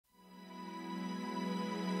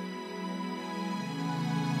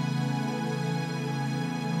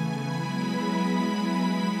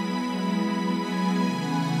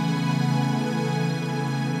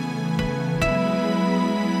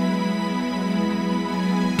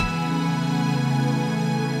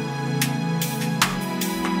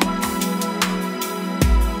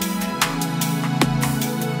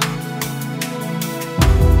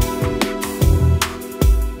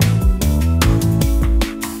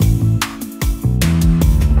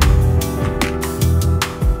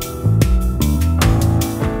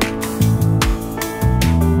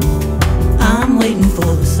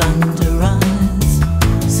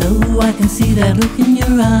look in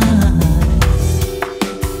your eyes.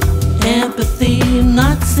 Empathy,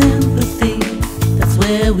 not sympathy, that's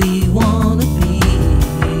where we wanna be.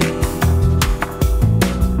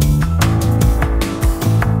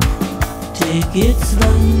 Take it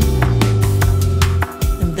slow,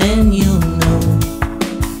 and then you'll know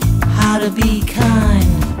how to be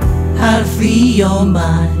kind, how to free your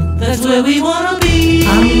mind. That's where we wanna be.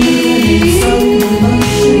 I'm living so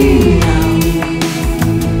emotion now.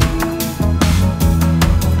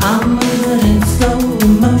 I'm living slow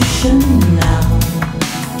emotion now.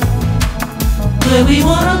 Where we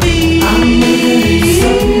wanna be. I'm living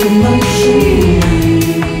slow emotion now.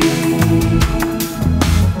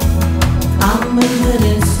 I'm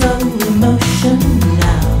living slow emotion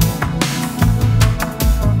now.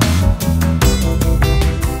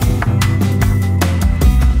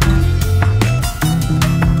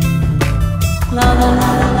 La la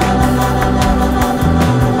la la la la la la la la la la la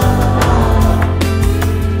la la la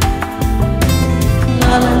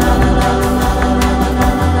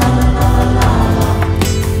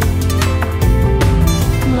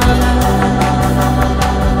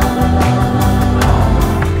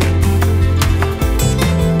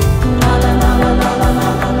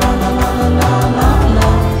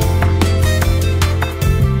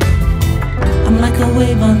I'm like a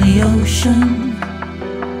wave on the ocean,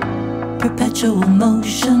 perpetual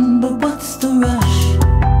motion, but what's the rush?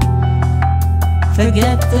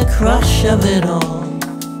 Forget the crush of it all.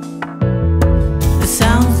 The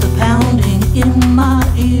sounds, the pounding in my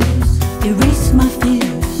ears erase my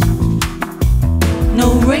fears.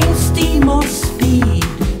 No rain, steam or speed,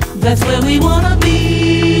 that's where we wanna be.